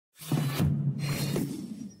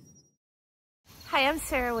Hi, I'm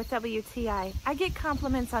Sarah with WTI. I get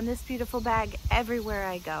compliments on this beautiful bag everywhere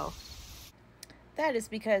I go. That is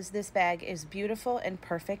because this bag is beautiful and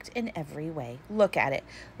perfect in every way. Look at it.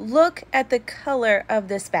 Look at the color of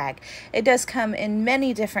this bag. It does come in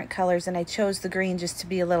many different colors, and I chose the green just to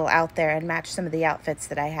be a little out there and match some of the outfits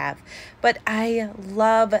that I have. But I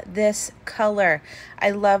love this color.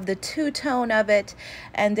 I love the two-tone of it,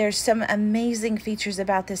 and there's some amazing features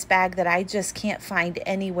about this bag that I just can't find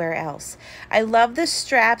anywhere else. I love the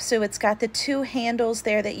strap, so it's got the two handles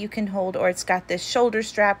there that you can hold, or it's got this shoulder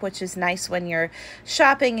strap, which is nice when you're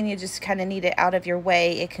shopping and you just kind of need it out of your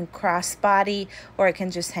way. It can cross body or it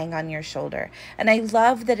can just hang on your shoulder. And I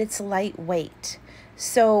love that it's lightweight.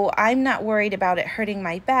 So I'm not worried about it hurting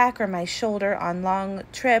my back or my shoulder on long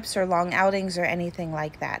trips or long outings or anything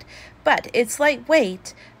like that. But it's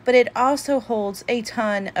lightweight, but it also holds a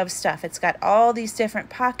ton of stuff. It's got all these different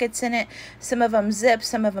pockets in it. Some of them zip,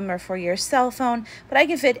 some of them are for your cell phone, but I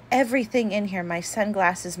can fit everything in here. My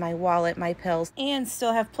sunglasses, my wallet, my pills, and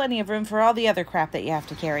still have plenty of room for all the other crap that you have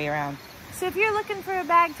to carry around. So if you're looking for a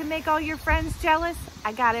bag to make all your friends jealous,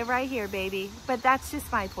 I got it right here, baby. But that's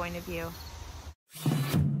just my point of view.